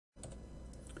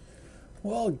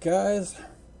Well, guys,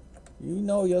 you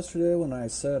know yesterday when I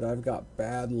said I've got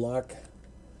bad luck?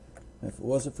 If it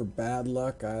wasn't for bad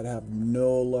luck, I'd have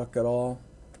no luck at all.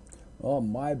 Well,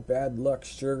 my bad luck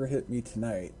sure hit me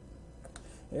tonight.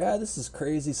 Yeah, this is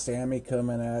Crazy Sammy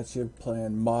coming at you,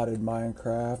 playing modded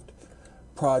Minecraft,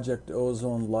 Project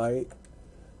Ozone Lite,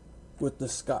 with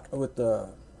the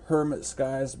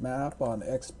Hermitskies map on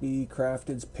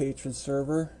xBcrafted's patron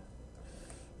server.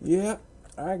 Yep.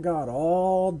 I got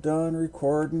all done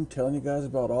recording, telling you guys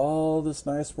about all this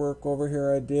nice work over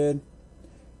here I did.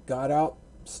 Got out,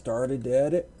 started to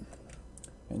edit,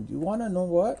 and you want to know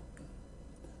what?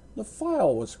 The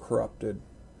file was corrupted.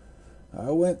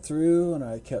 I went through and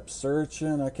I kept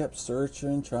searching,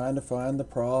 trying to find the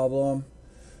problem.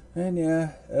 And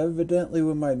yeah, evidently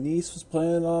when my niece was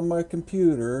playing on my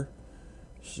computer,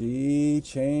 she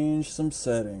changed some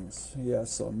settings. Yeah,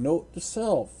 so note to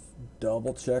self.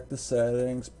 Double check the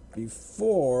settings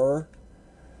before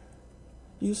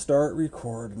you start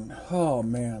recording. Oh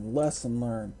man, lesson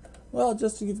learned. Well,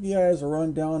 just to give you guys a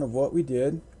rundown of what we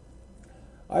did,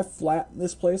 I flattened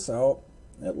this place out.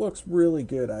 It looks really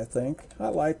good, I think. I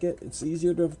like it. It's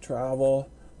easier to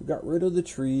travel. We got rid of the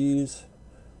trees.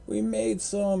 We made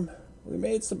some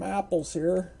apples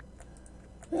here.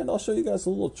 And I'll show you guys a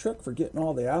little trick for getting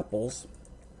all the apples.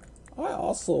 I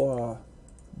also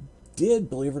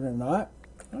believe it or not,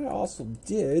 I also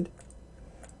did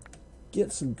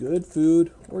get some good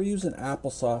food. We're using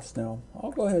applesauce now. I'll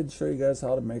go ahead and show you guys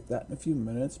how to make that in a few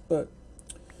minutes. But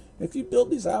if you build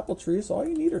these apple trees, all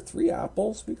you need are 3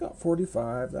 apples. We got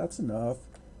 45. That's enough.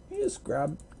 You just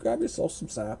grab yourself some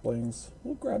saplings.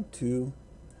 We'll grab 2.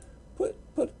 Put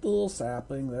the little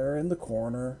sapling there in the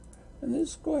corner, and then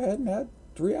just go ahead and add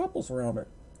 3 apples around it,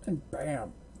 and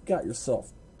bam, got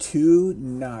yourself 2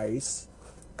 nice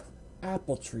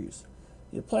apple trees.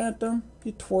 You plant them,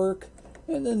 you twerk,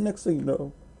 and then next thing you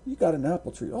know, you got an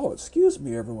apple tree. Oh, excuse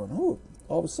me, everyone. Oh,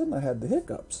 all of a sudden I had the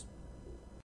hiccups.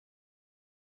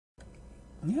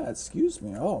 Yeah, excuse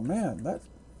me. Oh man, that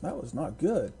was not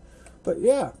good. But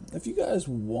yeah, if you guys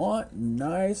want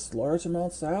nice, large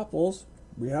amounts of apples,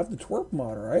 we have the twerk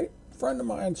mod, right? A friend of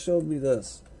mine showed me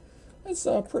this. It's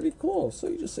pretty cool. So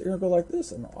you just sit here and go like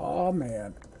this, and oh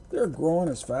man, they're growing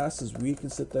as fast as we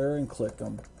can sit there and click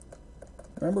them.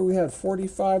 Remember we had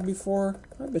 45 before?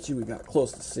 I bet you we got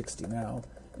close to 60 now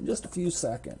in just a few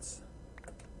seconds.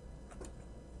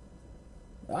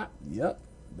 Yep,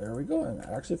 there we go. And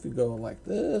actually if you go like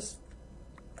this,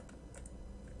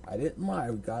 I didn't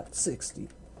lie, we got 60.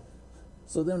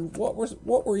 So then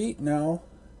what we're eating now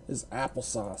is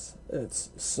applesauce.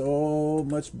 It's so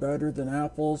much better than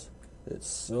apples. It's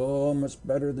so much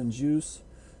better than juice.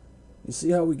 You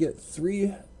see how we get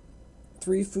three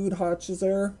food hotches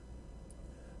there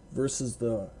versus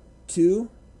the 2?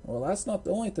 Well, that's not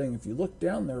the only thing. If you look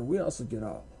down there, we also get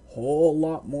a whole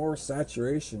lot more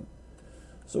saturation.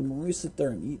 So when we sit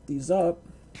there and eat these up,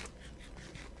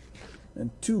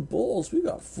 in 2 bowls, we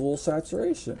got full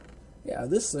saturation. Yeah,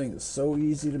 this thing is so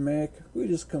easy to make. We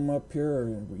just come up here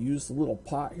and we use the little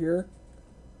pot here.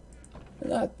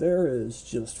 And that there is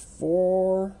just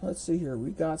 4, let's see here,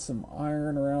 we got some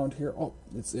iron around here. Oh,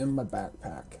 it's in my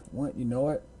backpack. Wouldn't you know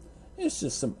it? It's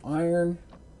just some iron,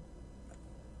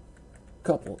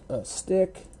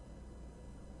 stick,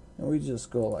 and we just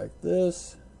go like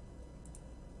this.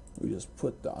 We just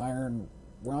put the iron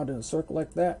round in a circle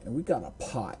like that, and we got a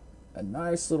pot, a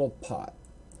nice little pot.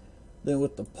 Then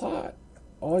with the pot,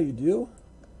 all you do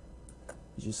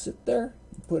is you sit there,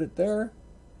 you put it there,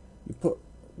 you put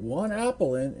 1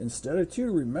 apple in instead of 2.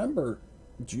 Remember,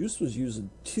 Juice was using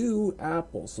 2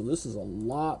 apples, so this is a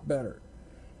lot better.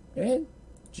 And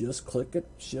just click it,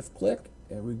 shift click,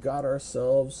 and we got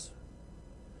ourselves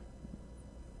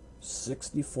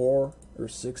 64 or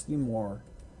 60 more.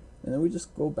 And then we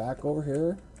just go back over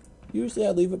here. Usually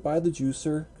I leave it by the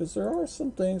juicer because there are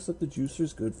some things that the juicer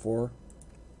is good for.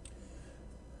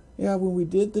 Yeah, when we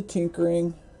did the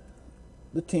Tinker's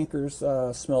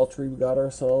Smeltry, we got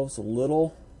ourselves a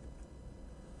little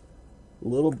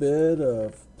bit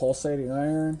of pulsating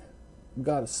iron. We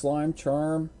got a slime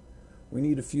charm. We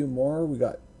need a few more. We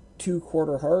got 2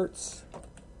 quarter hearts.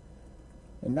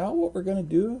 And now what we're going to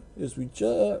do is we're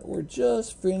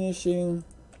just finishing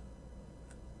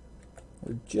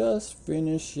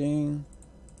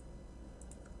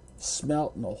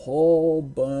smelting a whole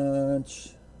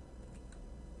bunch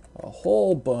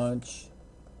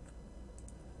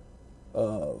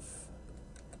of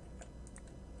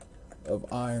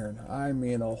iron. I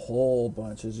mean a whole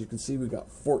bunch. As you can see, we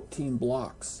got 14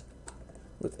 blocks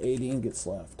with 8 ingots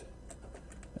left.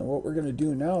 And what we're going to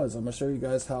do now is I'm going to show you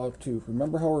guys how to,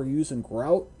 remember how we're using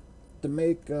grout to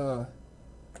make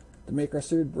to make our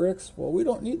seared bricks. Well, we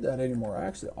don't need that anymore.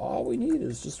 Actually, all we need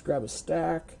is just grab a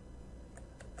stack.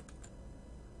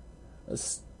 A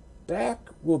stack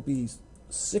will be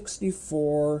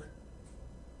 64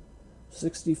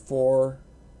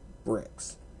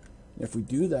 bricks. And if we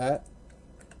do that,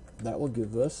 that will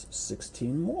give us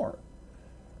 16 more.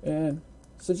 And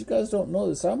since you guys don't know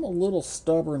this, I'm a little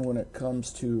stubborn when it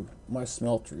comes to my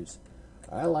smelteries.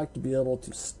 I like to be able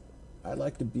to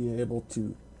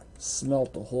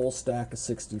smelt a whole stack of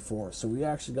 64. So we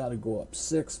actually got to go up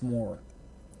 6 more.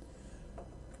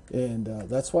 And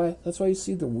that's why you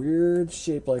see the weird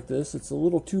shape like this. It's a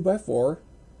little 2x4.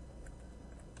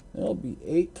 It'll be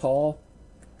 8 tall,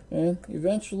 and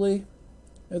eventually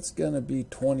it's gonna be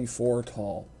 24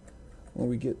 tall when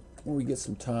we get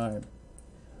some time.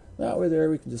 That way there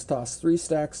we can just toss 3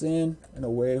 stacks in and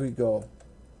away we go.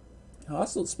 I'll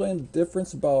also explain the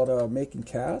difference about making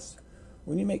casts.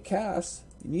 When you make casts,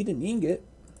 you need an ingot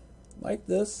like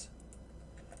this.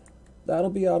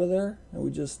 That'll be out of there, and we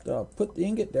just put the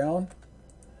ingot down,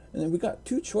 and then we got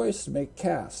 2 choices to make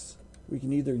casts. We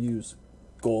can either use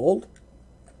gold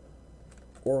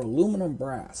or aluminum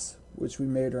brass, which we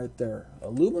made right there.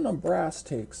 Aluminum brass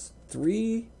takes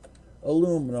 3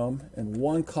 aluminum and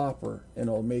 1 copper, and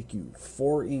it'll make you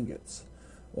 4 ingots.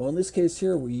 Well, in this case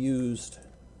here, we used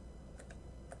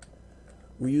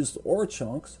the ore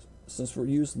chunks. Since we're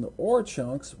using the ore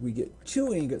chunks, we get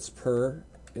 2 ingots per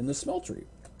in the smeltery.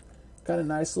 Kind of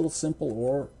nice little simple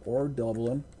ore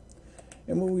doubling.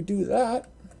 And when we do that,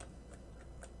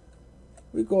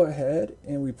 we go ahead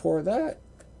and we pour the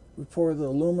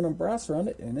aluminum brass around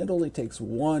it, and it only takes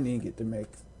 1 ingot to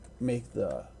make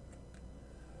the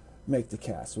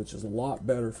cast, which is a lot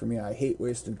better for me. I hate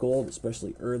wasting gold,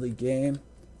 especially early game.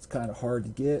 It's kind of hard to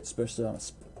get, especially on a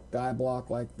sky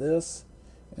block like this.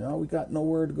 You know, we got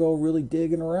nowhere to go really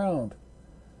digging around.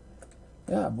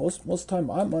 Yeah, most of the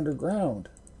time I'm underground,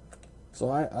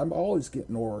 so I'm always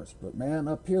getting ores. But man,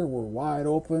 up here we're wide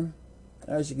open.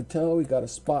 As you can tell, we got a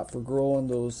spot for growing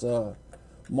those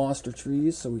monster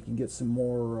trees, so we can get some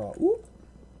more.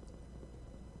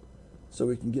 So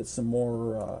we can get some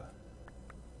more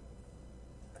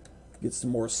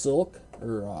silk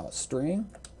or string.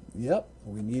 Yep,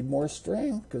 we need more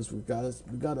string because we got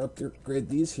to upgrade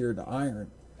these here to iron.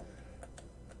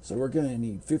 So we're gonna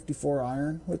need 54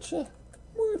 iron, which we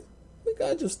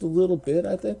got just a little bit.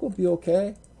 I think we'll be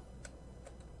okay.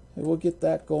 And we'll get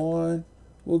that going.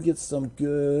 We'll get some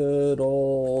good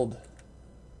old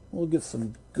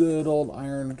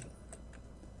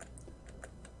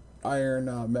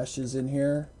iron meshes in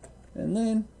here, and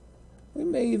then we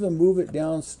may even move it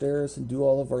downstairs and do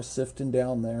all of our sifting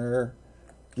down there.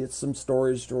 Get some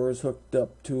storage drawers hooked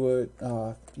up to it,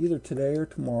 either today or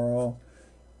tomorrow.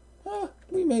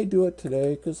 We may do it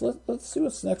today because let's see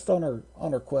what's next on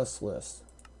our quest list.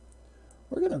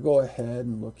 We're gonna go ahead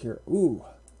and look here. Ooh,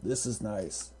 this is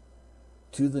nice.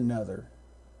 To the Nether.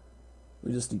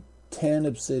 We just need 10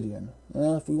 obsidian.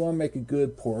 Well, if we want to make a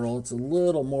good portal, it's a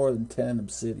little more than 10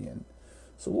 obsidian.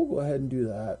 So we'll go ahead and do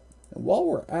that. And while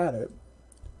we're at it,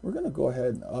 we're gonna go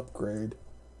ahead and upgrade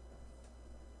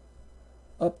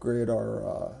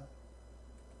our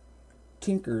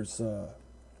Tinker's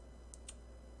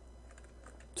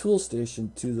tool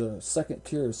station to the 2nd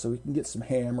tier, so we can get some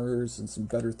hammers and some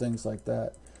better things like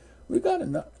that. We got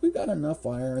enough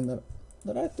iron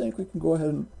that I think we can go ahead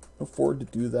and afford to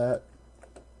do that,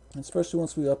 especially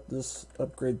once we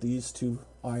upgrade these to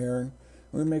iron.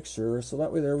 We make sure, so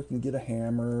that way there we can get a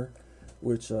hammer,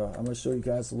 which I'm going to show you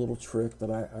guys a little trick that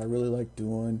I really like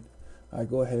doing. I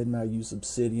go ahead and I use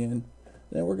obsidian.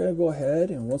 Then we're going to go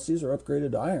ahead, and once these are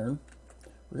upgraded to iron,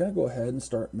 we're going to go ahead and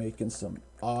start making some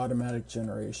automatic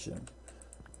generation.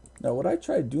 Now what I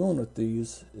try doing with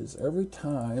these is every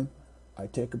time I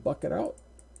take a bucket out,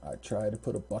 I try to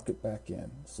put a bucket back in.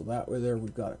 So that way there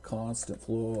we've got a constant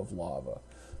flow of lava.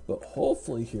 But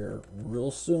hopefully here,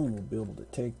 real soon, we'll be able to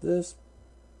take this,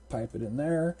 pipe it in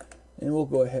there, and we'll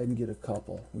go ahead and get a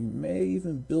couple. We may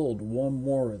even build 1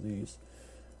 more of these.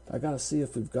 I gotta see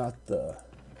if we've got the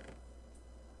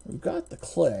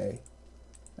clay.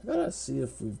 I gotta see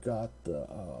if we've got the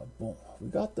bone.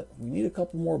 We need a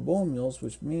couple more bone meals,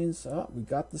 which means we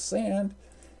got the sand.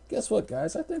 Guess what,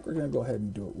 guys? I think we're gonna go ahead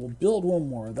and do it. We'll build 1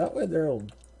 more. That way there will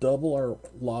double our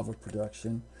lava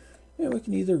production. And we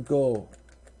can either go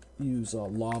use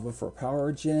lava for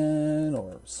power gen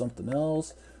or something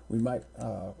else. We might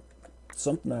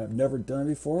something I've never done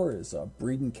before is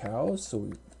breeding cows.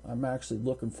 So I'm actually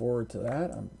looking forward to that.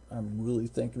 I'm really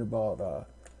thinking about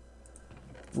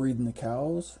breeding the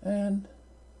cows, and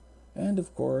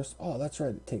of course, oh, that's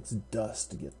right, it takes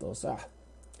dust to get those.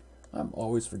 I'm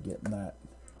always forgetting that.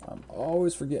 I'm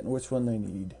always forgetting which one they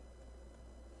need.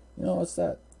 You know, it's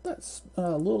that's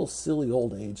little silly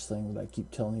old age thing that I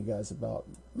keep telling you guys about.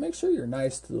 Make sure you're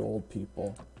nice to the old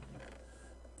people.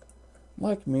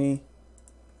 Like me.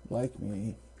 Like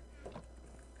me.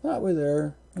 That way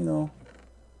there, you know.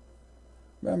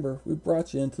 Remember, we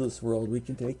brought you into this world. We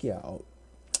can take you out.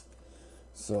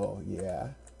 So, yeah.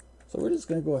 So we're just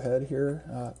going to go ahead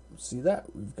here. See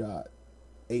that? We've got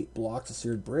 8 blocks of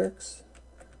seared bricks.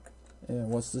 And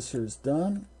once this here is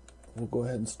done, we'll go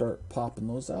ahead and start popping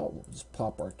those out. We'll just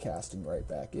pop our casting right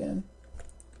back in.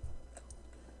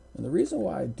 And the reason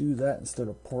why I do that instead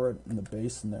of pour it in the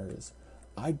basin there is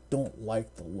I don't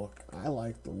like the look. I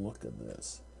like the look of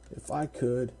this. If I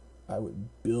could, I would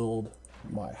build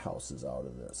my houses out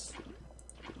of this.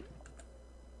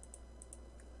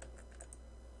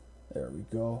 There we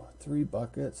go. 3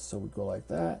 buckets. So we go like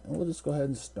that. And we'll just go ahead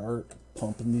and start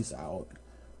pumping these out.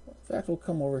 In fact, we'll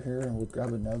come over here and we'll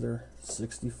grab another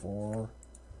 64. And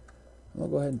we'll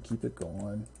go ahead and keep it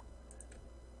going.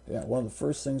 Yeah, one of the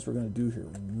first things we're going to do here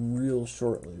real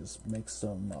shortly is make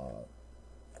some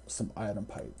item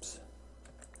pipes.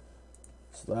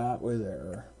 So that way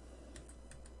there.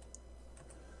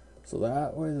 So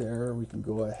that way there we can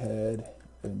go ahead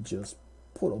and just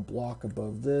put a block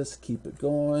above this, keep it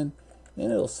going,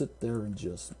 and it'll sit there and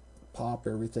just pop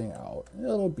everything out.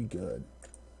 It'll be good.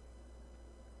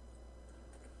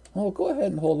 Well, go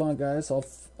ahead and hold on, guys.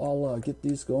 I'll get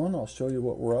these going. I'll show you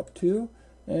what we're up to,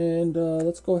 and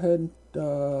let's go ahead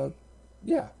and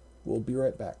yeah, we'll be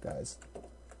right back, guys.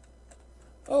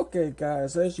 Okay,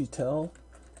 guys, as you tell,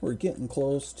 we're getting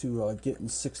close to getting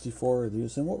 64 of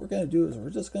these, and what we're going to do is we're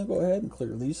just going to go ahead and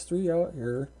clear these 3 out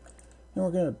here, and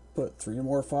we're going to put 3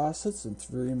 more faucets and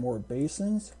 3 more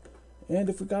basins, and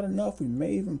if we got enough, we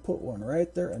may even put one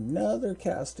right there, another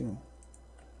casting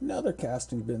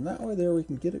bin. That way there we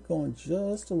can get it going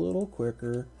just a little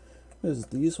quicker, because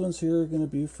these ones here are going to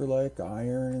be for like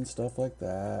iron and stuff like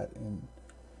that. And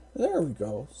there we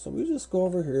go. So we just go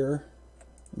over here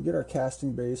and get our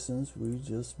casting basins. We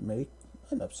just make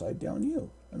an upside down U,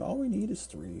 and all we need is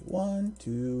 3. 1,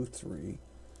 2, 3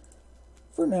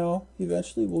 for now.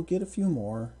 Eventually we'll get a few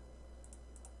more.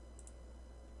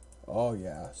 Oh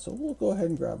yeah, so we'll go ahead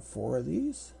and grab 4 of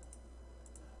these.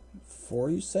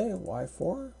 4, you say? Why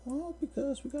 4? Well,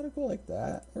 because we got to go like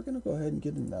that. We're going to go ahead and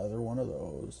get another one of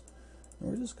those. And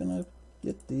we're just going to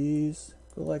get these,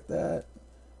 go like that.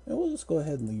 And we'll just go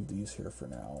ahead and leave these here for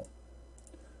now.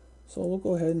 So we'll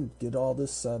go ahead and get all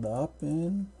this set up,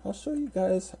 and I'll show you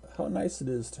guys how nice it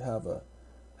is to have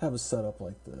a setup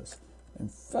like this. In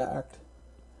fact,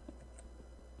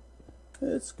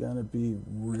 it's going to be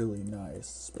really nice,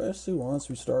 especially once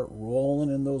we start rolling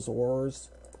in those ores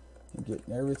and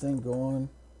getting everything going.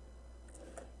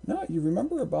 Now, you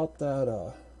remember about that,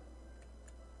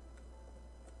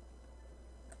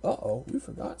 uh-oh, we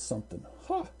forgot something.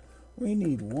 Ha! We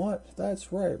need one,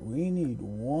 that's right, we need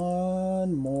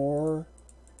 1 more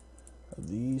of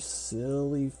these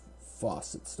silly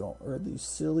faucets, or these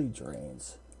silly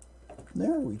drains.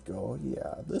 There we go,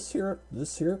 yeah, this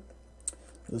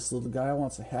little guy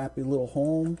wants a happy little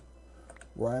home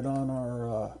right on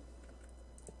our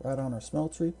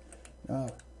smeltery.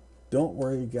 Don't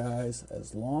worry, guys,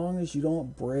 as long as you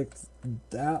don't break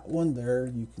that one there,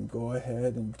 you can go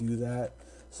ahead and do that.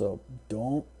 So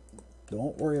don't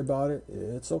worry about it.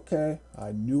 It's okay.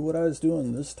 I knew what I was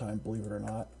doing this time, believe it or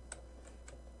not.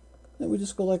 Then we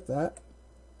just go like that.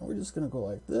 And we're just going to go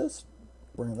like this.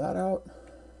 Bring that out.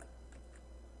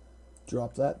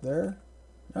 Drop that there.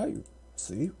 Now you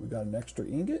see, we got an extra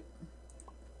ingot.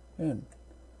 And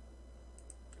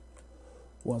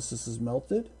once this is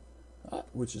melted,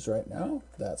 which is right now,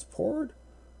 that's poured.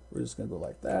 We're just going to go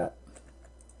like that.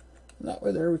 And that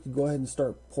way there we can go ahead and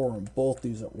start pouring both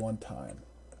these at one time.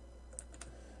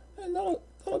 And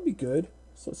that'll be good.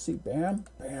 So let's see, bam,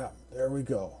 bam, there we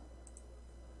go.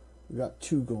 We got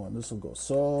 2 going. This will go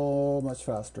so much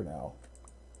faster now.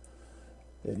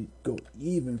 It'd go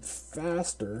even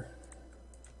faster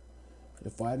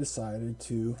if I decided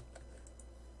to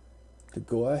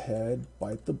go ahead,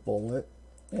 bite the bullet,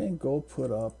 and go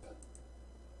put up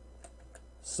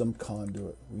some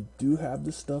conduit. We do have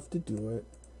the stuff to do it.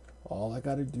 All I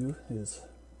got to do is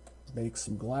make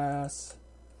some glass,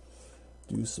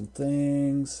 do some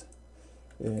things,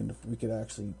 and we could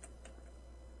actually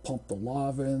pump the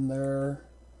lava in there.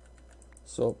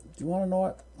 So, do you want to know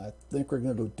what? I think we're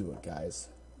going to go do it, guys.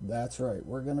 That's right,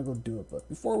 we're going to go do it. But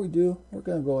before we do, we're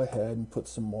going to go ahead and put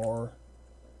some more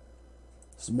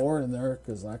in there,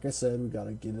 because like I said, we got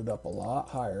to get it up a lot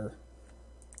higher.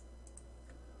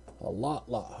 A lot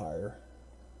higher.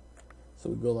 So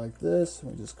we go like this,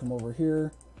 and we just come over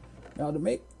here, Now to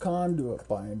make conduit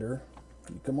binder,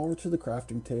 you come over to the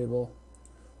crafting table.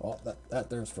 Oh, that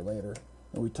there's for later.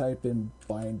 And we type in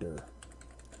binder.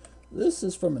 This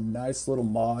is from a nice little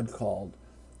mod called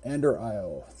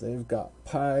Ender.io. They've got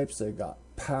pipes, they've got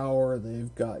power,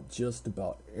 they've got just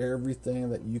about everything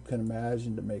that you can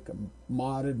imagine to make a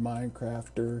modded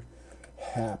Minecrafter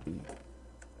happy.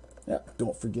 Yep,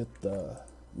 don't forget the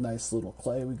nice little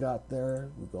clay we got there.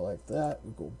 We go like that,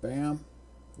 we go bam.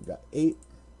 We got 8.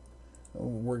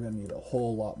 And we're going to need a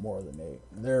whole lot more than 8.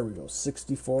 There we go,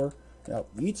 64. Now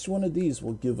each one of these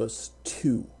will give us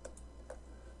 2.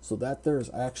 So that there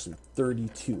is actually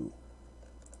 32.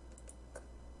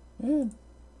 And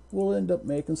we'll end up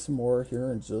making some more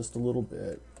here in just a little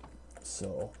bit.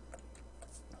 So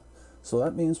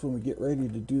that means when we get ready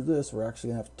to do this, we're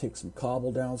actually going to have to take some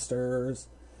cobble downstairs.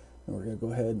 And we're going to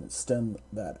go ahead and extend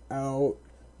that out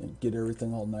and get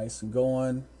everything all nice and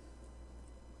going.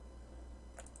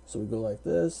 So we go like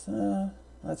this.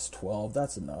 That's 12.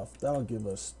 That's enough. That'll give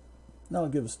us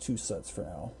 2 sets for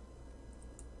now.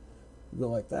 We go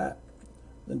like that.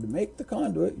 Then to make the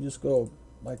conduit, you just go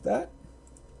like that.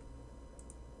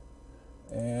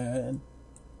 And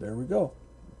there we go.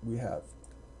 We have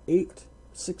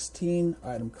 16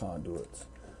 item conduits.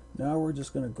 Now we're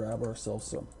just going to grab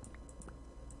ourselves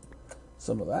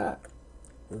some of that.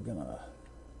 We're going to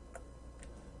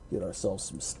get ourselves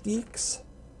some sticks.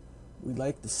 We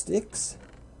like the sticks.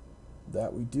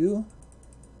 That we do.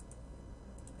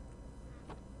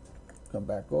 Come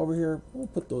back over here. We'll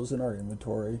put those in our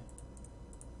inventory.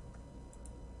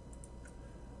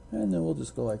 And then we'll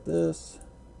just go like this.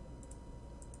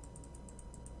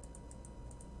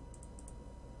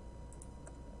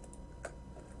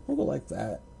 We'll go like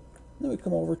that. Then we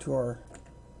come over to our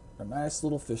nice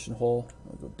little fishing hole.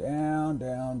 We'll go down,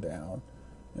 down, down.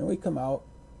 And we come out.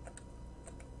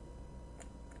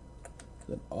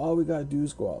 Then all we got to do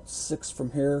is go out 6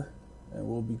 from here. And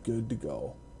we'll be good to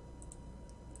go.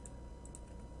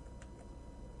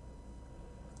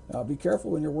 Now be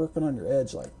careful when you're working on your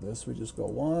edge like this. We just go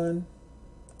 1,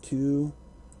 2,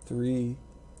 3,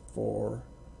 4,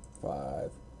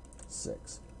 5,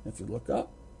 6. If you look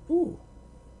up, ooh,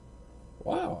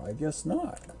 wow, I guess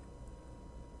not.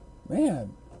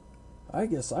 Man, I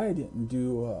guess I didn't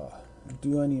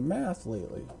do any math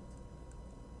lately.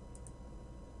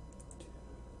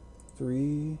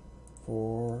 3,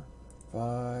 4,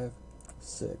 5,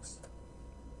 6.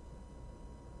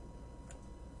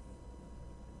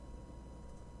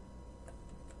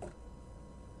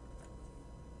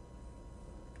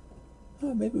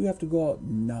 Maybe we have to go out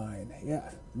 9.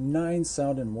 Yeah, 9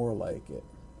 sounding more like it.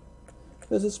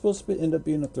 Because it's supposed to end up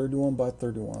being a 31 by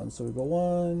 31. So we go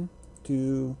 1,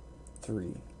 2,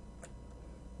 3.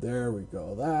 There we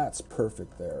go. That's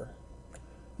perfect there.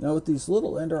 Now with these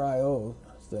little Ender.io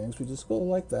things, we just go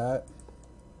like that.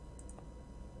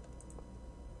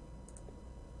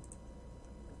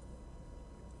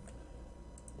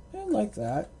 And like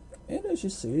that. And as you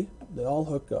see, they all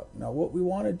hook up. Now what we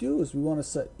want to do is we want to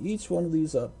set each one of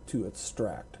these up to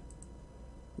extract.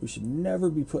 We should never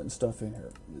be putting stuff in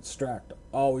here. Extract,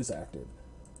 always active.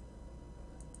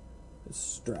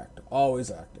 Extract, always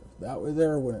active. That way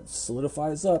there, when it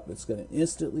solidifies up, it's going to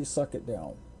instantly suck it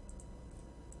down.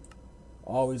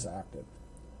 Always active.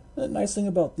 The nice thing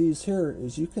about these here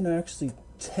is you can actually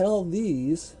tell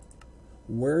these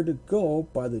where to go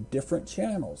by the different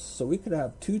channels. So we could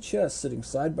have 2 chests sitting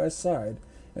side by side,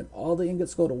 and all the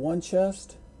ingots go to one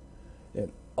chest,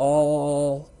 and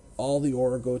all the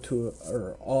ore go to,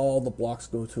 or all the blocks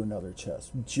go to another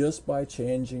chest, just by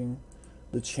changing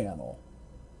the channel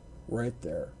right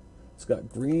there. It's got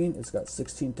green, it's got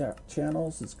 16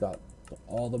 channels, it's got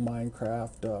all the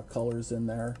Minecraft colors in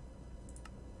there.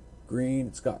 Green,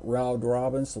 it's got round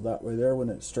robin, so that way there when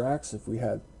it extracts, if we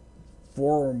had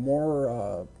 4 or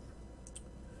more,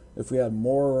 if we had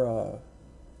more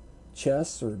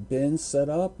chests or bins set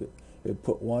up, it'd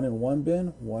put 1 in one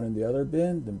bin, 1 in the other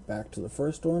bin, then back to the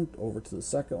first one, over to the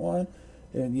second one.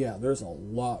 And yeah, there's a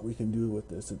lot we can do with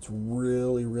this. It's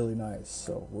really, really nice.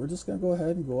 So we're just going to go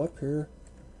ahead and go up here,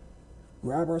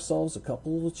 grab ourselves a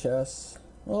couple of chests.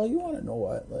 Well, you want to know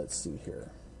what? Let's see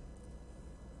here.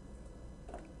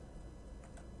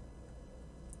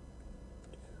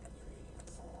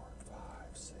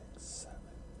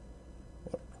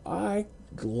 I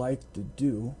like to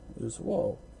do is,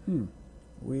 whoa,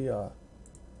 we and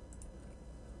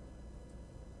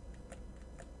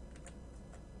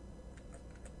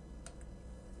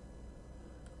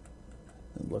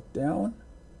look down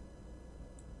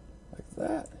like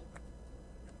that.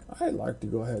 I like to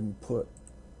go ahead and put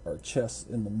our chests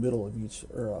in the middle of each,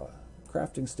 or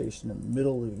crafting station in the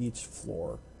middle of each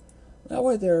floor. That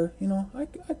way there, you know, I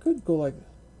could go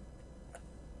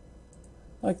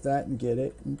like that and get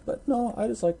it, but no, I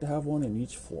just like to have one in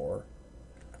each floor.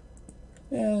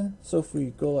 And so if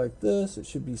we go like this, it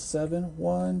should be 7.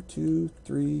 1, 2,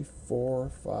 3, 4,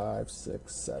 5,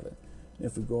 6, 7. And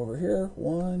if we go over here,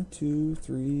 1, 2,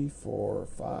 3, 4,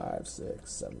 5, 6,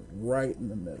 7, right in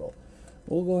the middle.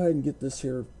 We'll go ahead and get this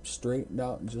here straightened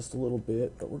out in just a little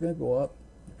bit, but we're going to go up,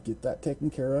 get that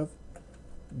taken care of,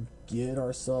 get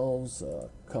ourselves a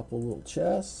couple little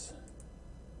chests.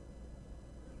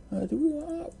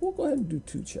 We'll go ahead and do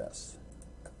 2 chests.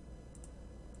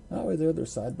 That way they're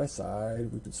side by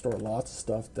side. We can store lots of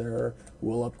stuff there.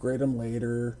 We'll upgrade them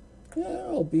later. Yeah,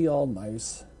 it'll be all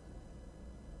nice.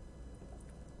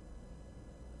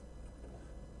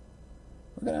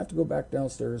 We're going to have to go back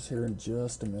downstairs here in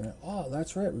just a minute. Oh,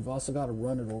 that's right. We've also got to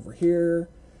run it over here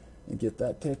and get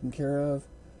that taken care of.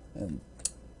 And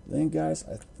then, guys,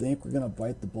 I think we're going to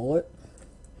bite the bullet.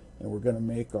 And we're going to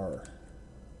make our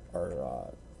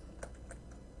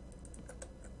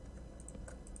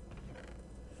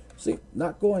see,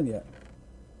 not going yet.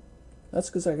 That's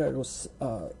because I gotta go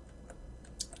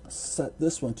set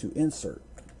this one to insert,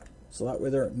 so that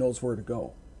way there it knows where to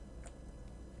go.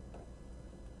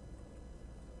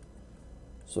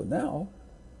 So now,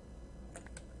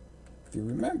 if you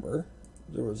remember,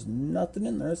 there was nothing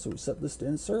in there, so we set this to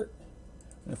insert,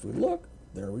 and if we look,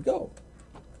 there we go.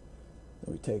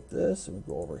 Then we take this and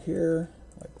we go over here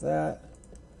like that,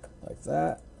 like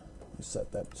that. We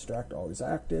set that distract always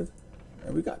active.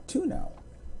 And we got 2 now.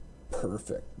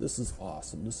 Perfect. This is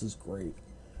awesome. This is great.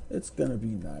 It's going to be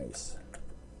nice.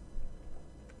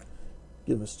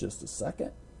 Give us just a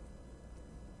second.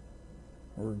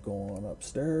 We're going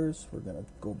upstairs. We're going to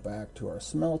go back to our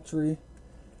smeltery.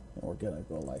 And we're going to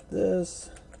go like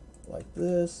this. Like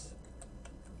this.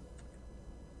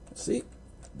 See?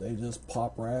 They just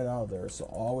pop right out of there. So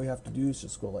all we have to do is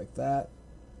just go like that.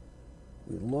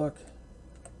 We look.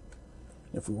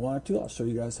 If we wanted to, I'll show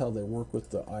you guys how they work with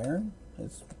the iron.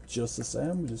 It's just the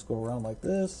same. We just go around like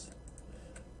this.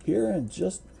 Here in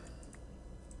just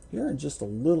a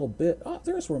little bit. Oh,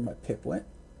 there's where my pick went.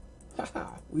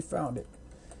 Haha, we found it.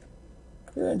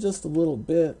 Here in just a little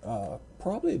bit,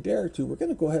 probably a day or two, we're going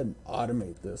to go ahead and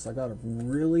automate this. I got a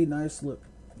really nice,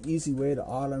 easy way to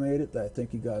automate it that I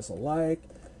think you guys will like.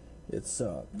 It's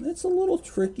a little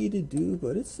tricky to do,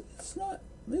 but it's not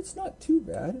too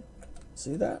bad.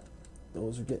 See that?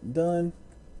 Those are getting done.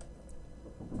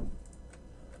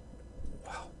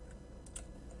 Wow.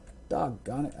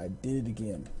 Doggone it, I did it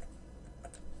again.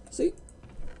 See?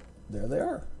 There they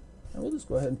are. And we'll just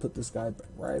go ahead and put this guy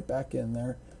right back in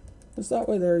there. Because that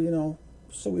way there, you know,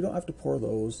 so we don't have to pour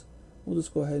those. We'll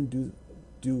just go ahead and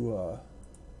we'll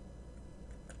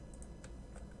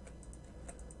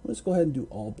just go ahead and do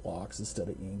all blocks instead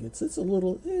of ingots. It's a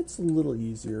little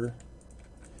easier.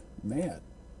 Man.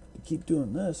 To keep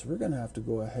doing this, we're going to have to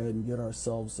go ahead and get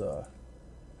ourselves a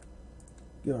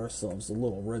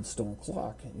little redstone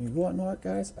clock. And you want to know what,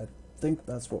 guys? I think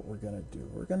that's what we're going to do.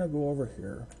 We're going to go over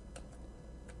here.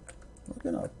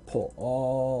 We're going to pull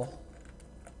all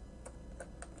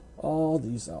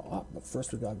these out. Oh, but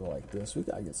first we got to go like this. We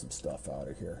got to get some stuff out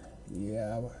of here.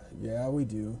 Yeah, we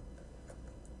do.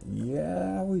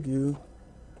 Yeah, we do.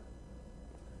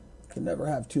 Can never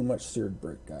have too much seared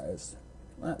brick, guys.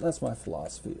 That's my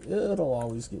philosophy. It'll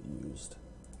always get used.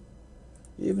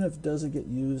 Even if it doesn't get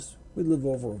used, we live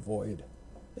over a void.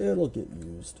 It'll get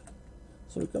used.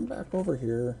 So we come back over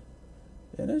here,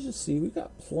 and as you see, we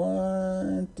got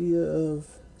plenty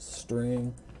of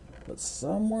string, but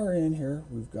somewhere in here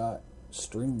we've got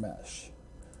string mesh.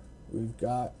 We've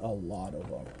got a lot of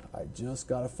them. I just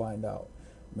got to find out.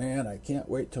 Man, I can't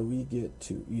wait till we get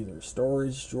to either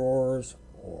storage drawers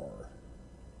or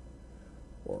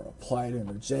applied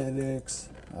energetics.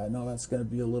 I know that's going to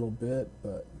be a little bit,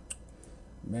 but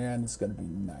man, it's going to be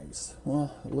nice.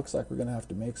 Well, it looks like we're going to have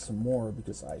to make some more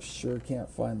because I sure can't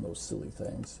find those silly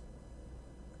things.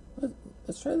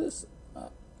 Let's try this.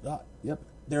 Yep,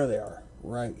 there they are,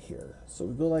 right here. So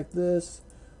we go like this.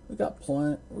 We got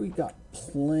plenty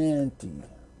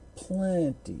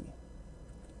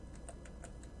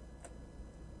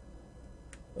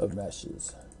of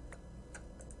meshes.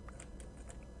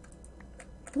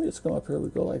 We just come up here, we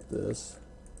go like this.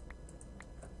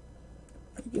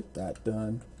 We get that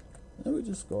done. Then we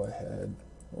just go ahead.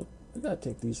 Well, we gotta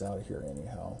take these out of here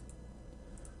anyhow.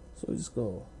 So we just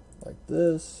go like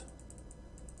this.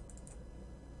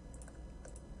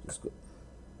 Just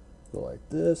go like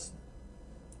this.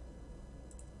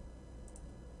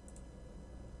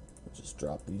 We'll just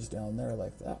drop these down there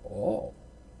like that. Oh,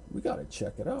 we gotta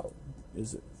check it out.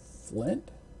 Is it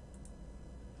flint?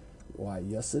 Why,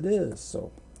 yes it is.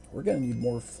 So we're going to need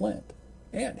more flint.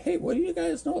 And hey, what do you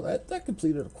guys know? That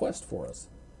completed a quest for us.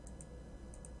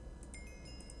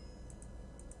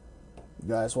 You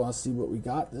guys want to see what we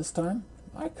got this time?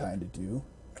 I kind of do.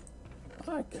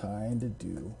 I kind of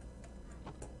do.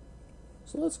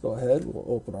 So let's go ahead. We'll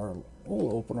open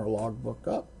our logbook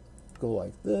up. Go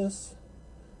like this.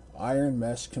 Iron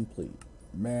mesh complete.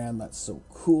 Man, that's so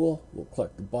cool. We'll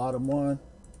collect the bottom one.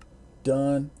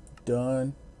 Done.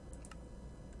 Done.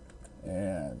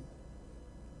 And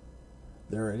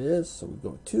there it is. So we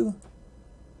go to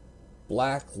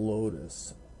Black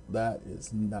Lotus. That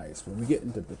is nice. When we get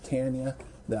into Britannia,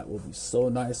 that will be so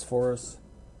nice for us.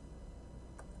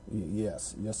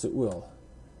 Yes, yes it will.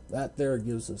 That there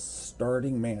gives us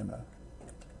starting mana.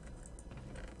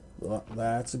 Well,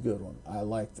 that's a good one. I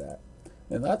like that.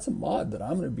 And that's a mod that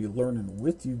I'm going to be learning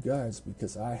with you guys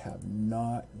because I have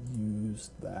not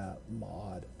used that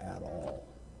mod at all.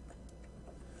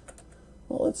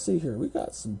 Well, let's see here. We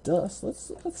got some dust.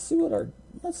 Let's see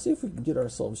if we can get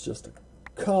ourselves just a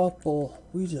couple.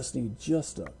 We just need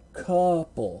just a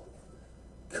couple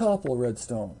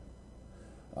redstone.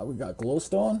 We got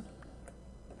glowstone.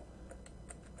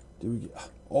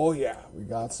 Oh yeah, we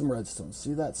got some redstone.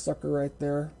 See that sucker right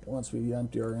there? Once we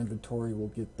empty our inventory, we'll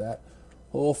get that.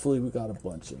 Hopefully we got a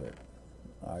bunch of it.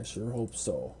 I sure hope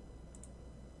so.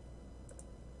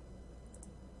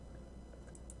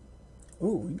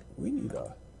 Oh, we need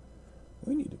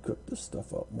to cook this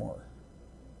stuff up more.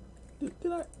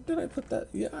 Did I put that?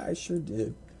 Yeah, I sure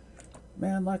did.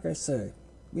 Man, like I say,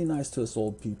 be nice to us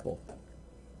old people.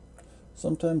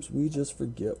 Sometimes we just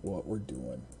forget what we're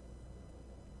doing.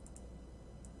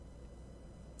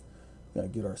 Gotta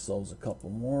get ourselves a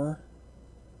couple more.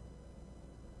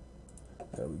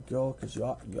 There we go, because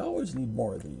you always need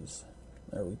more of these.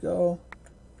 There we go.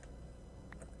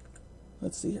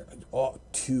 Let's see here. Oh,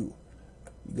 2.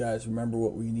 You guys remember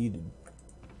what we needed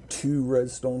 2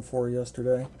 redstone for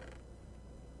yesterday?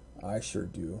 I sure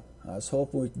do. I was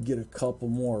hoping we could get a couple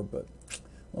more, but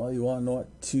well, you want to know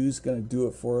what? 2's going to do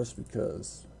it for us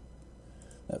because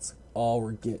that's all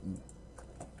we're getting.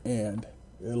 And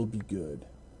it'll be good.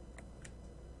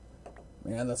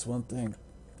 Man, that's one thing.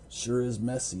 Sure is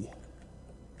messy.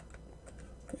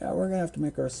 Yeah, we're going to have to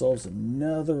make ourselves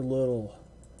another little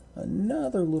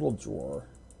drawer.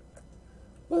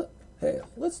 But hey,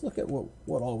 let's look at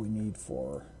what all we need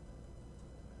for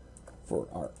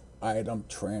our item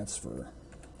transfer.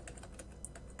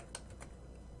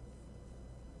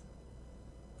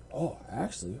 Oh,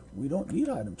 actually, we don't need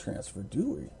item transfer, do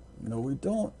we? No, we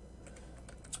don't.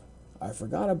 I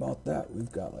forgot about that.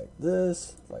 We've got like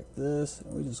this,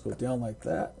 and we just go down like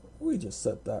that. We just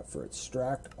set that for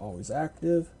extract, always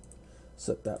active.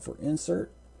 Set that for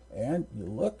insert, and you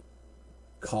look,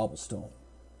 cobblestone.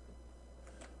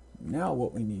 Now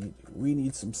what we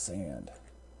need some sand,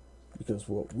 because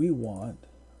what we want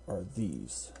are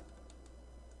these.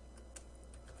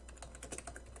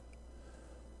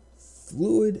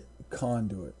 Fluid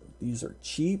conduit. These are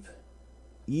cheap,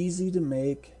 easy to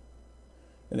make,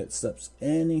 and it accepts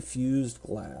any fused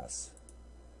glass.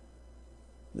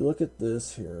 You look at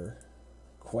this here,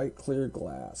 quite clear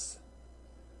glass.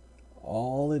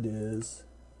 All it is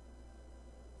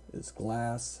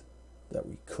glass that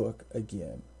we cook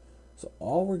again. So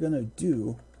all we're going to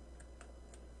do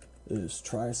is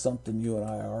try something you and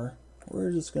I are.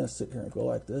 We're just going to sit here and go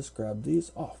like this, grab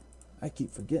these. Oh, I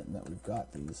keep forgetting that we've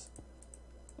got these.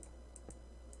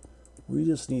 We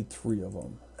just need 3 of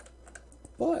them.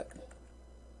 But,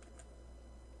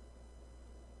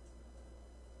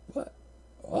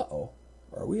 uh-oh.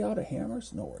 Are we out of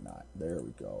hammers? No, we're not. There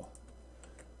we go.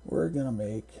 We're going to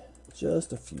make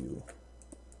just a few.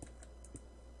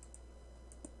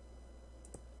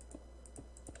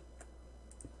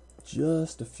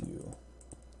 Just a few.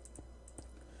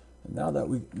 And now that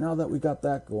we got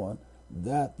that going,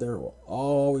 that there will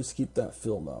always keep that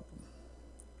filled up.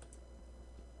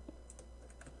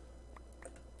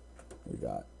 We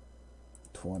got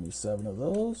 27 of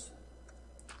those.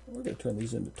 We're going to turn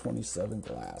these into 27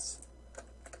 glass.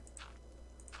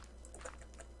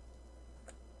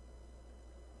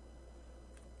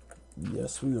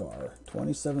 Yes, we are.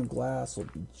 27 glass will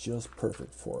be just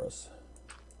perfect for us.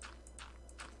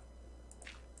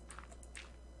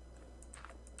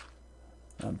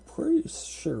 I'm pretty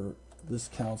sure this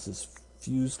counts as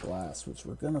fused glass, which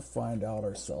we're going to find out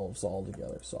ourselves all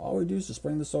together. So all we do is just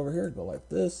bring this over here, go like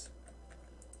this.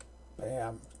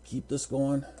 Bam. Keep this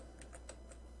going.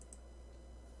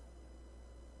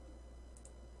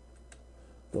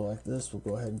 Go like this. We'll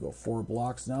go ahead and go 4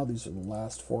 blocks now. These are the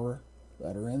last 4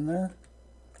 that are in there.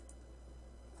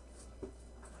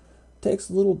 Takes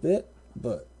a little bit,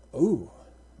 but ooh,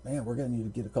 man, we're gonna need to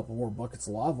get a couple more buckets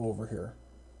of lava over here.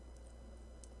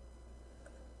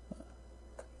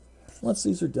 Once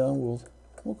these are done,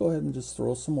 we'll go ahead and just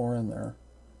throw some more in there.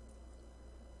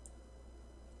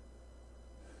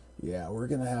 Yeah, we're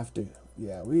gonna have to.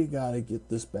 Yeah, we gotta get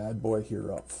this bad boy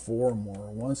here up 4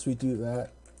 more. Once we do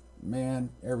that, man,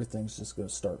 everything's just gonna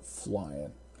start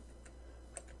flying.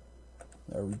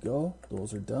 There we go.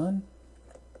 Those are done.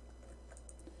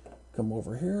 Come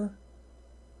over here.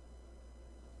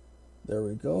 There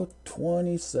we go.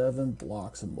 27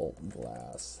 blocks of molten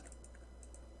glass.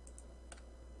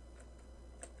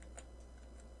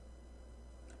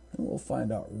 And we'll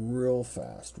find out real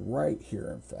fast, right here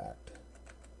in fact.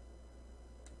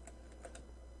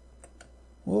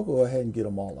 We'll go ahead and get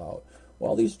them all out.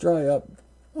 While these dry up,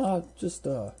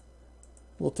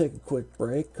 we'll take a quick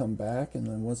break, come back, and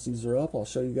then once these are up, I'll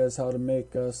show you guys how to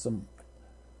make some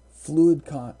fluid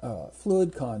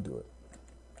conduit.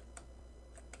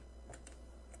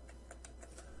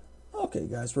 Okay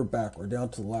guys, we're back. We're down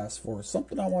to the last 4.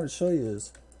 Something I want to show you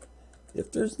is,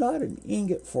 if there's not an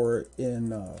ingot for it in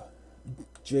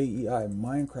JEI,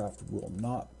 Minecraft will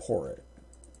not pour it.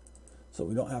 So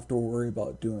we don't have to worry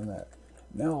about doing that.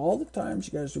 Now, all the times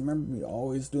you guys remember me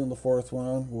always doing the 4th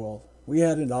one, well, we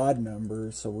had an odd number,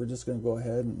 so we're just going to go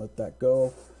ahead and let that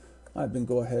go. I've been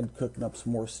going ahead and cooking up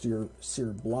some more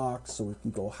seared blocks so we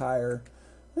can go higher.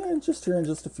 And just here in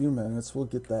just a few minutes, we'll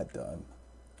get that done.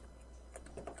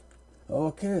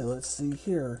 Okay, let's see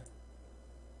here.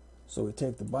 So we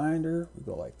take the binder, we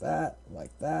go like that,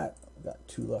 like that. We've got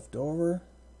 2 left over.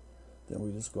 Then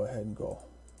we just go ahead and go.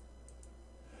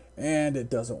 And it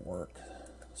doesn't work.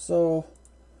 So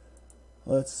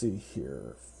let's see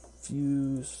here.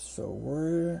 Fuse, so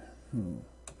we're,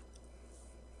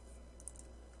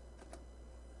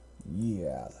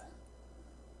 yeah.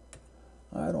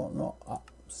 I don't know.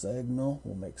 Signal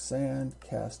will make sand.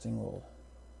 Casting will.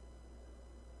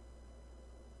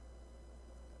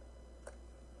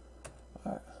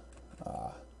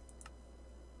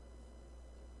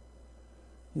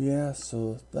 Yeah,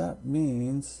 so that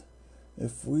means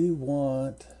if we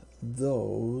want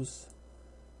those,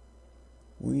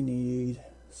 we need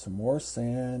some more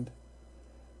sand,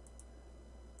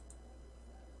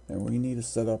 and we need to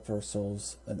set up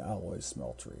ourselves an alloy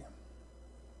smeltery,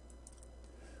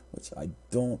 which I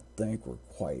don't think we're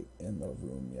quite in the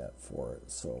room yet for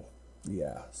it. So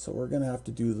yeah, so we're gonna have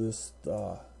to do this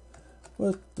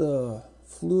with the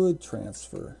fluid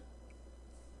transfer,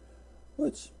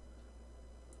 which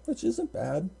isn't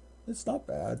bad. It's not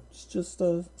bad. It's just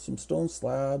some stone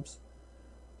slabs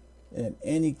and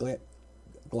any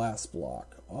glass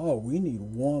block. Oh, we need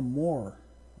one more.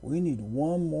 We need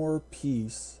one more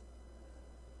piece.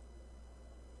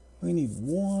 We need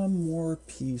one more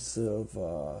piece of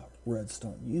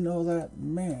redstone. You know that?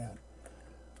 Man,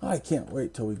 I can't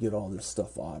wait till we get all this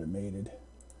stuff automated.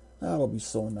 That'll be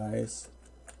so nice.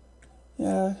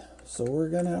 Yeah, so we're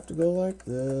gonna have to go like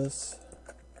this.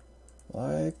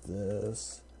 Like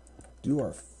this. Do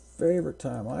our favorite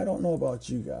time. I don't know about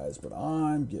you guys, but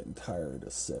I'm getting tired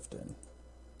of sifting.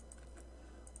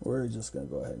 We're just going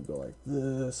to go ahead and go like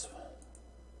this.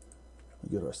 We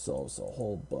get ourselves a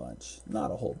whole bunch.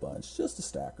 Not a whole bunch, just a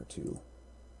stack or 2.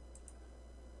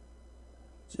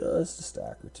 Just a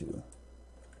stack or 2.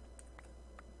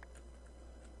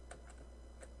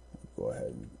 We'll go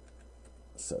ahead and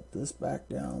set this back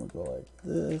down. We go like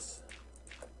this.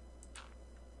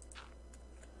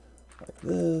 Like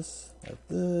this, like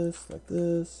this, like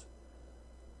this,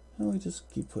 and we just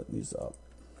keep putting these up.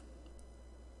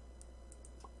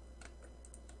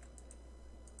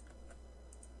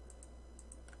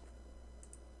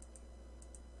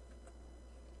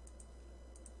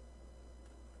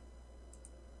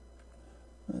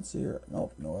 Let's see here.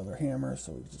 Nope, no other hammer,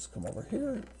 so we just come over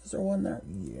here. Is there one there?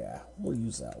 Yeah, we'll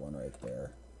use that one right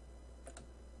there.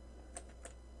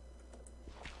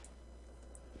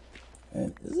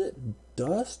 And is it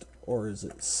dust or is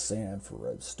it sand for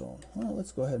redstone? Well,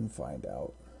 let's go ahead and find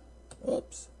out.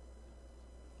 Oops.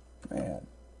 Man.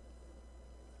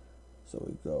 So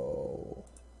we go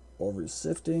over to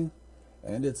sifting,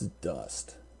 and it's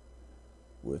dust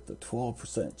with a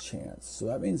 12% chance. So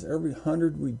that means every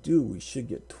 100 we do, we should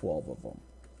get 12 of them.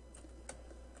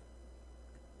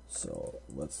 So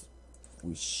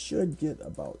we should get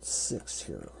about 6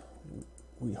 here,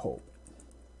 we hope.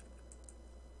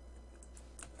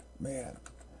 Man,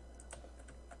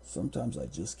 sometimes I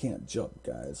just can't jump,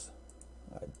 guys.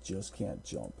 I just can't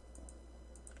jump.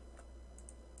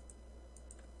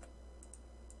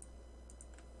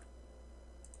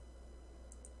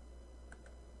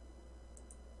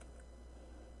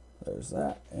 There's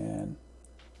that, and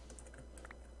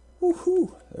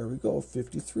woohoo! There we go,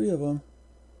 53 of them.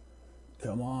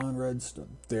 Come on,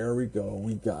 redstone. There we go,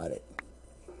 we got it.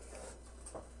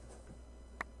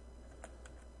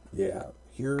 Yeah,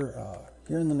 here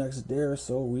in the next day or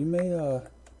so, we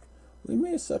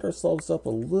may set ourselves up a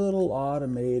little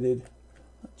automated,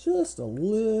 just a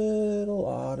little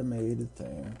automated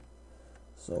thing.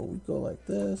 So we go like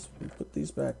this, we put these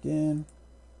back in.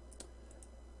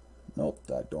 Nope,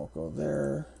 that don't go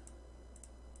there.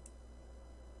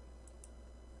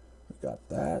 We got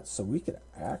that, so we could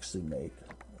actually make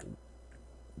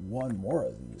one more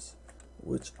of these,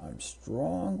 which I'm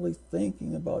strongly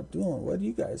thinking about doing. What do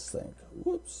you guys think?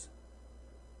 Whoops.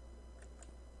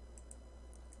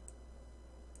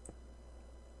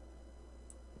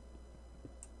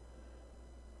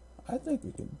 I think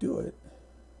we can do it.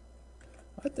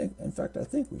 In fact, I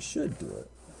think we should do it.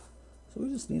 So we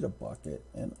just need a bucket,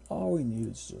 and all we need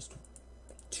is just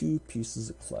 2 pieces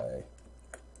of clay.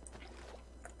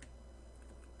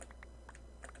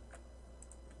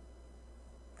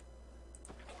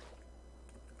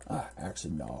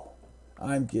 Actually, no.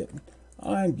 I'm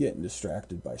getting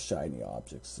distracted by shiny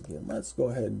objects again. Let's go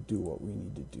ahead and do what we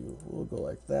need to do. We'll go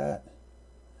like that.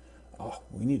 Oh,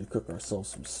 we need to cook ourselves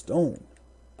some stone.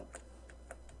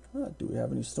 Do we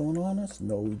have any stone on us?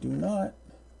 No, we do not.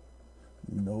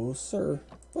 No, sir.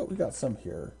 But we got some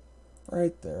here.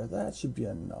 Right there. That should be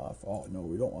enough. Oh, no,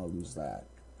 we don't want to lose that.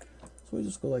 So we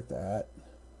just go like that.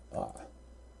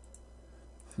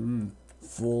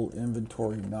 Full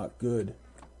inventory, not good.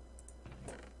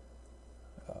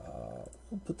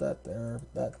 We'll put that there,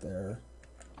 that there.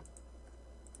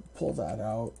 Pull that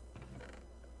out.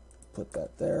 Put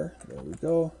that there. There we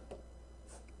go.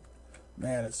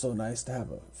 Man, it's so nice to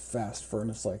have a fast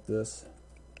furnace like this.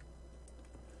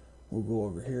 We'll go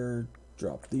over here,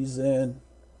 drop these in.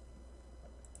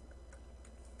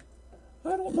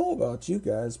 I don't know about you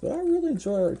guys, but I really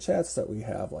enjoy our chats that we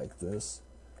have like this.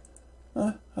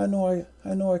 I know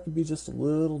I could be just a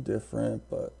little different,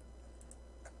 but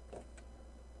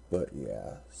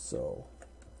yeah, so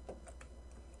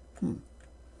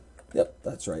yep,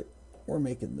 that's right. We're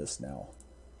making this now.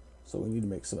 So we need to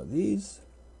make some of these,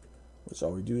 which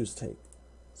all we do is take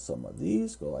some of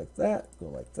these, go like that, go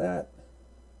like that,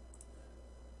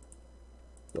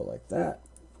 go like that.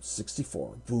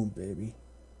 64. Boom, baby.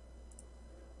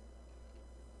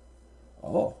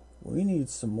 Oh, we need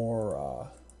some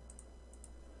more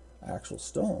actual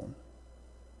stone.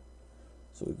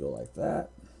 So we go like that.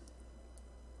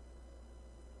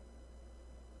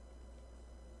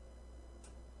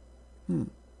 I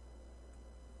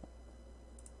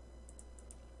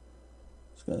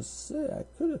was going to say, I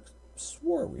could have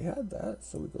swore we had that.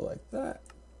 So we go like that.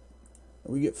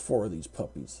 And we get 4 of these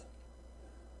puppies.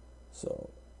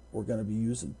 So we're going to be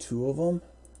using 2 of them.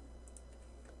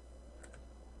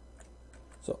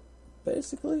 So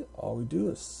basically, all we do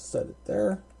is set it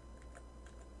there.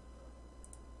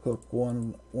 Hook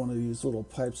one of these little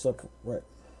pipes up right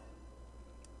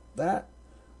that,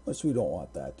 which we don't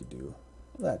want that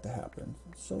to happen.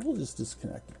 So we'll just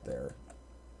disconnect it there.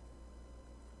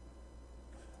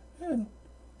 And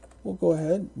we'll go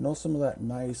ahead, know some of that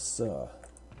nice, oh,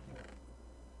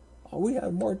 we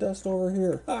have more dust over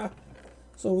here. Ha!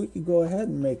 So we could go ahead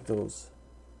and make those.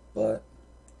 But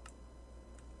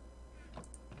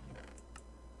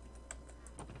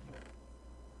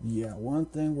yeah, one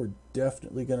thing we're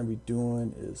definitely going to be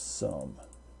doing is some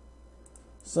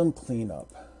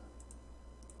cleanup.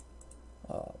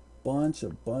 Bunch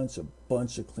of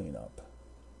cleanup.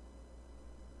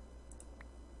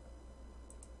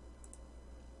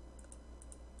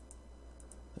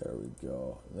 There we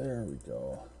go. There we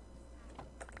go.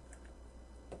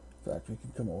 In fact, we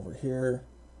can come over here.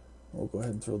 We'll go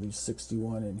ahead and throw these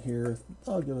 61 in here.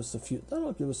 That'll give us a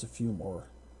few more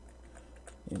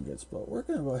ingots, but we're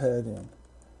going to go ahead and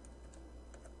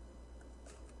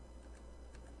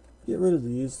get rid of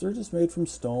these. They're just made from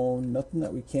stone, nothing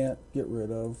that we can't get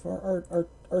rid of.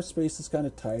 Our space is kind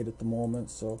of tight at the moment,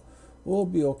 so we'll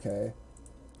be okay.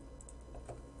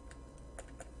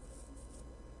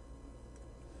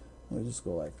 We just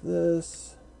go like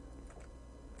this.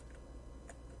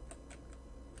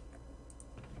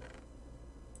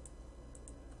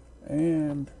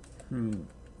 And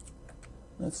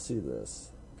let's see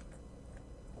this.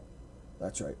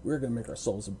 That's right, we're gonna make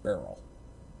ourselves a barrel.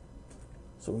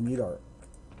 So we need our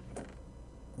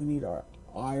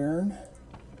iron.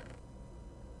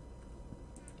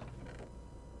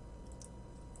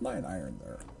 9 iron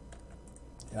there.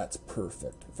 That's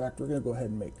perfect. In fact, we're gonna go ahead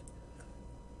and make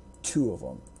 2 of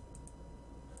them.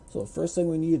 So the first thing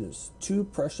we need is 2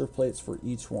 pressure plates for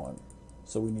each one.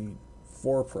 So we need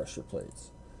 4 pressure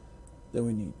plates. Then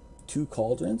we need 2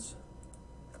 cauldrons.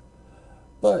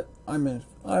 But I'm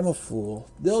a fool.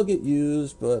 They'll get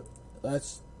used, but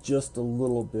that's just a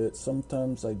little bit.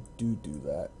 Sometimes I do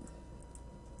that.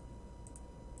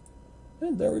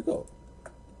 And there we go.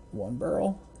 1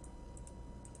 barrel.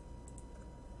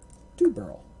 2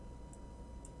 barrel.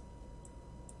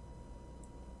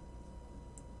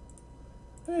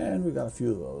 And we got a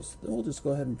few of those. Then we'll just go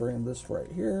ahead and bring this right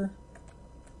here.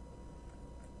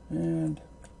 And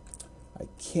I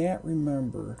can't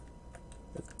remember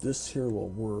if this here will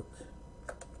work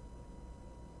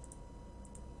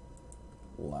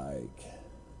like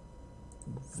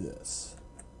this.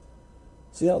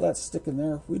 See how that's sticking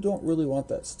there? We don't really want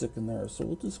that sticking there, so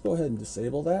we'll just go ahead and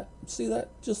disable that. See, that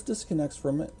just disconnects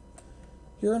from it.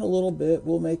 Here in a little bit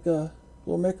we'll make a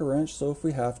wrench, so if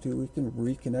we have to we can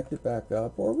reconnect it back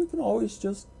up, or we can always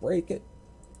just break it.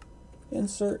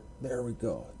 Insert, there we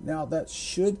go. Now that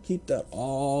should keep that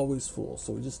always full.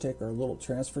 So we just take our little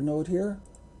transfer node here.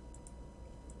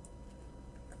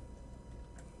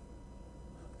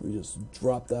 We just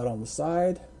drop that on the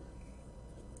side.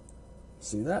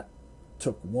 See that?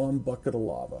 Took 1 bucket of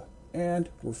lava. And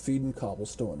we're feeding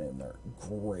cobblestone in there.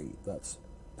 Great, that's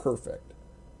perfect.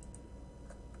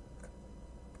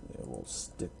 Yeah, we'll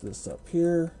stick this up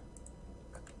here.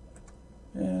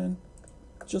 And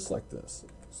just like this.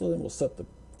 So then we'll set the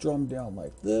drum down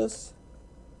like this.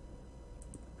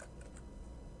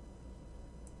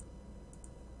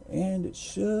 And it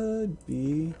should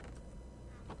be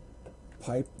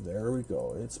piped. There we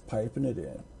go. It's piping it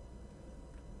in.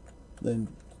 Then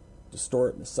to store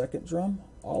it in the second drum,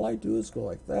 all I do is go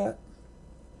like that.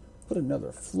 Put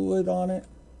another fluid on it.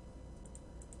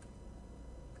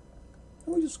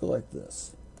 And we just go like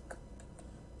this.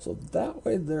 So that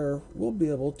way there we'll be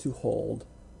able to hold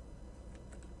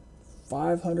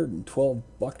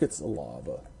 512 buckets of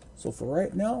lava. So for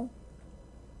right now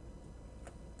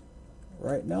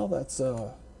that's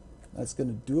going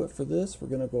to do it for this. We're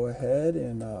going to go ahead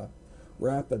and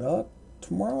wrap it up.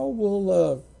 Tomorrow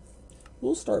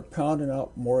we'll start pounding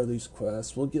out more of these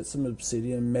quests. We'll get some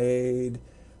obsidian made.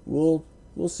 We'll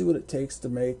see what it takes to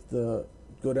make go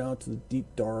down to the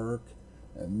deep dark,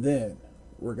 and then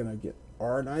we're going to get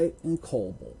Ardite and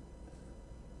Cobalt.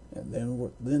 And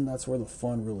then that's where the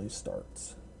fun really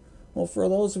starts. Well, for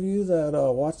those of you that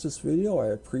watch this video, I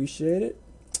appreciate it.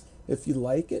 If you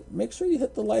like it, make sure you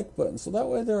hit the like button, so that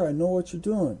way there I know what you're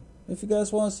doing. If you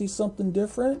guys want to see something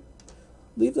different,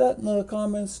 leave that in the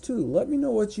comments too. Let me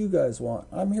know what you guys want.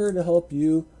 I'm here to help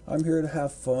you. I'm here to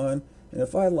have fun. And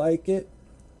if I like it,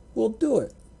 we'll do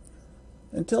it.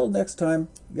 Until next time,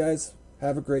 guys,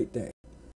 have a great day.